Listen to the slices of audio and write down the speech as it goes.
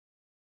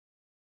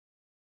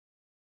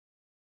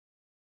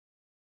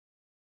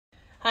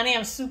Honey,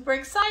 I'm super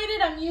excited.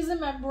 I'm using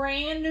my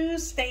brand new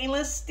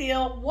stainless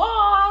steel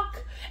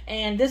wok.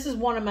 And this is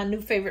one of my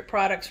new favorite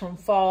products from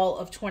fall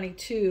of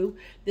 22.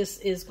 This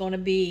is going to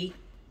be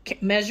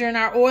measuring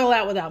our oil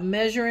out without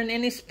measuring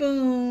any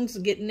spoons,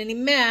 getting any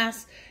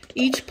mess.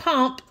 Each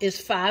pump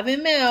is 5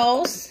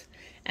 mLs,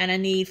 and I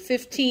need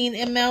 15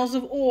 mLs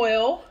of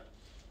oil.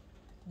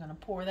 I'm going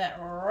to pour that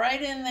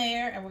right in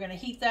there, and we're going to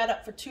heat that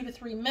up for 2 to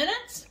 3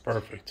 minutes.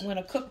 Perfect. I'm going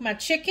to cook my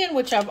chicken,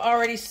 which I've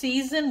already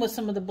seasoned with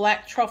some of the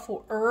black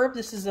truffle herb.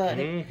 This is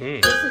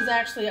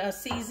actually a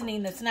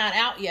seasoning that's not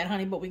out yet,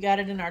 honey, but we got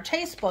it in our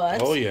taste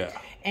buds. Oh, yeah.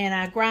 And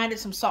I grinded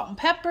some salt and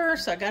pepper,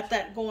 so I got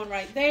that going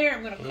right there.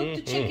 I'm going to cook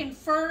the chicken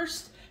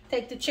first,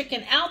 take the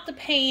chicken out the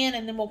pan,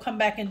 and then we'll come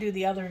back and do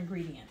the other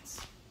ingredients.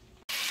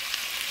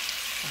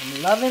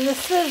 I'm loving the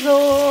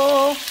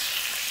sizzle.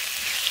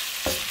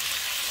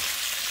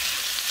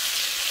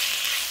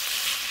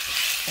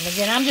 And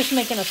again, I'm just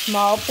making a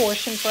small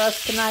portion for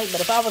us tonight,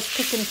 but if I was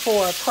cooking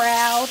for a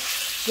crowd,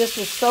 this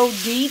is so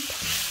deep,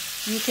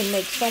 you can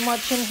make so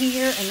much in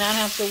here and not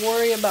have to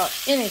worry about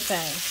anything.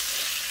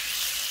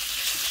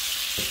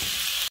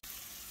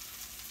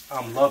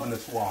 I'm loving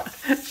this wok.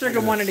 Sugar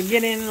wanted to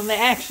get in on the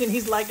action.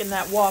 He's liking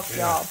that wok,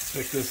 y'all.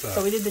 Check this out.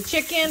 So we did the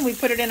chicken. We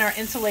put it in our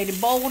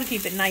insulated bowl to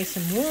keep it nice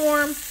and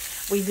warm.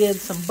 We did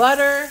some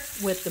butter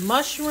with the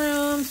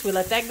mushrooms. We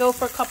let that go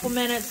for a couple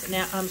minutes.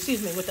 Now,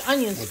 excuse me, with the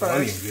onions first. The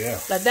onions, yeah.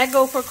 Let that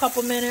go for a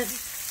couple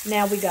minutes.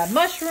 Now we got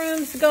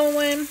mushrooms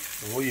going.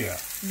 Oh, yeah.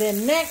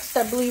 Then next,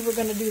 I believe we're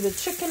going to do the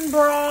chicken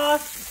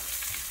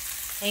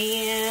broth.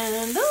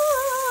 And,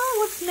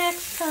 what's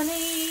next,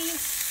 honey?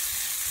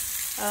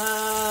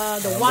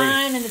 The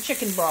wine and the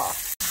chicken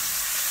broth.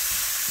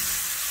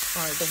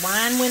 All right, the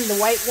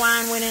white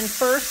wine went in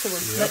first, so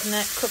we're letting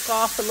that cook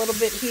off a little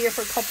bit here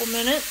for a couple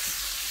minutes.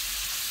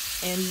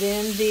 And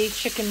then the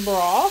chicken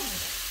broth.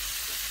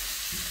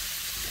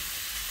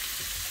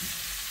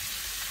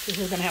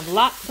 Because we're going to have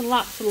lots and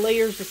lots of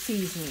layers of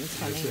seasonings,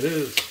 honey. Yes, it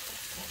is.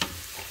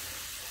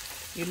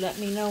 You let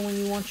me know when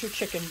you want your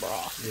chicken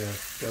broth. Yeah,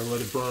 gotta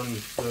let it burn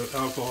the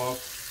alcohol.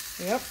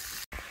 Yep.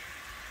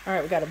 All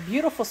right, we got a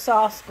beautiful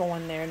sauce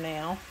going there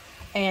now.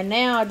 And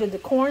now I did the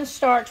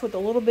cornstarch with a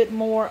little bit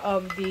more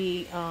of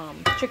the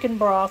chicken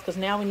broth, because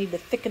now we need to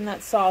thicken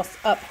that sauce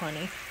up,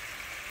 honey.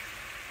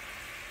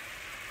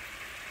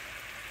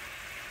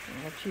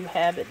 Let you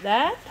have it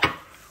that.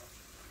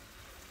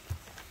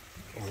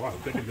 Oh, wow, I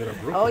think it did up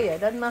real Oh, quick. yeah, it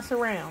doesn't mess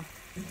around.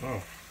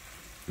 Oh.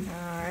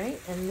 All right,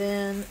 and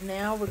then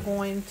now we're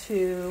going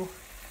to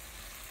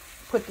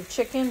put the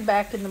chicken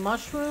back in the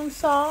mushroom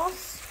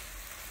sauce.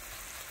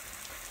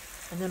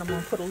 And then I'm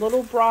going to put a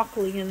little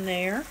broccoli in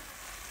there.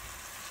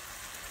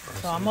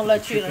 So I'm going to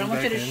let you, and I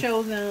want you to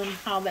show them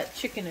how that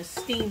chicken is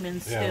steaming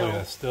still.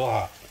 Yeah, it's still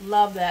hot.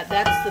 Love that.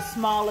 That's the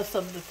smallest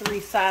of the 3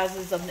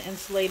 sizes of the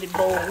insulated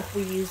bowl.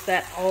 We use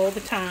that all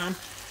the time.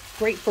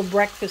 Great for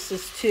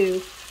breakfasts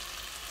too.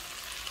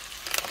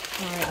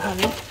 All right,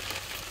 honey.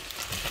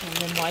 And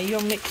then while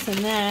you're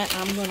mixing that,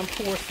 I'm going to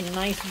pour some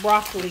nice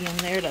broccoli in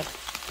there to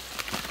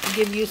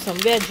give you some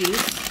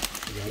veggies.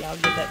 Yeah, I'll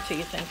give that to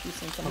you. Thank you.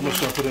 Since I'm how much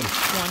should I put in?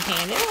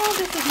 One-handed. Oh,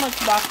 just as much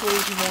broccoli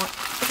as you want.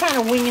 We're kind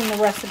of winging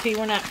the recipe.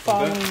 We're not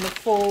following the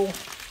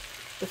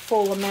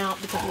full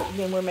amount because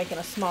again we're making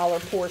a smaller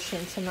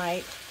portion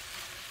tonight.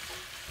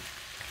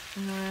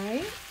 All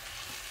right,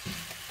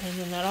 and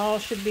then that all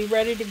should be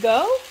ready to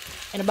go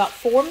in about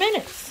 4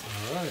 minutes.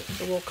 All right.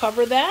 So we'll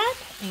cover that,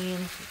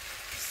 and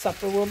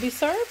supper will be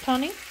served,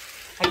 honey.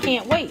 I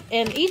can't wait.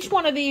 And each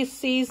one of these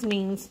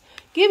seasonings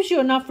gives you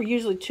enough for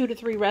usually 2 to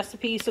 3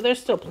 recipes, so there's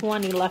still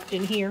plenty left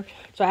in here.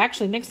 So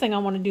actually, next thing I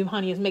want to do,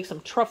 honey, is make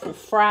some truffle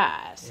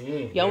fries.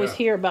 You always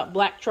hear about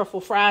black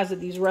truffle fries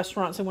at these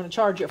restaurants and want to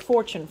charge you a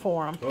fortune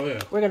for them. Oh,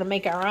 yeah. We're going to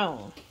make our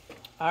own.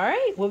 All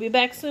right, we'll be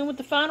back soon with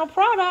the final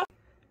product.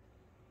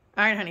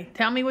 All right, honey,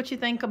 tell me what you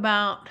think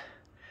about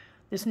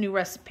this new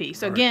recipe.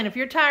 So again, if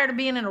you're tired of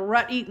being in a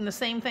rut eating the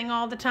same thing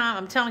all the time,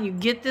 I'm telling you,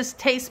 get this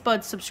taste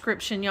bud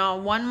subscription,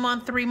 y'all. 1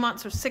 month, 3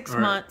 months, or 6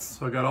 months.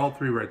 So I got all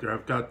 3 right there.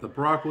 I've got the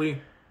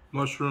broccoli,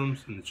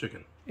 mushrooms, and the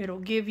chicken. It'll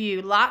give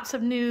you lots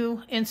of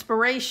new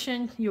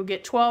inspiration. You'll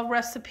get 12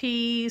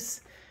 recipes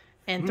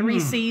and 3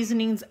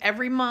 seasonings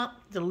every month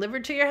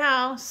delivered to your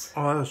house.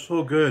 Oh, that's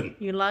so good.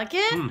 You like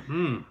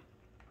it?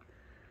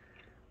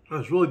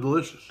 That's really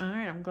delicious. All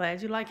right, I'm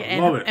glad you like it.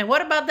 Love it. And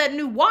what about that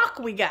new wok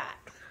we got?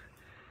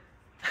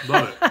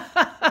 Love it.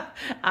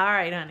 All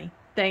right, honey.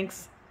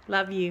 Thanks.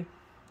 Love you.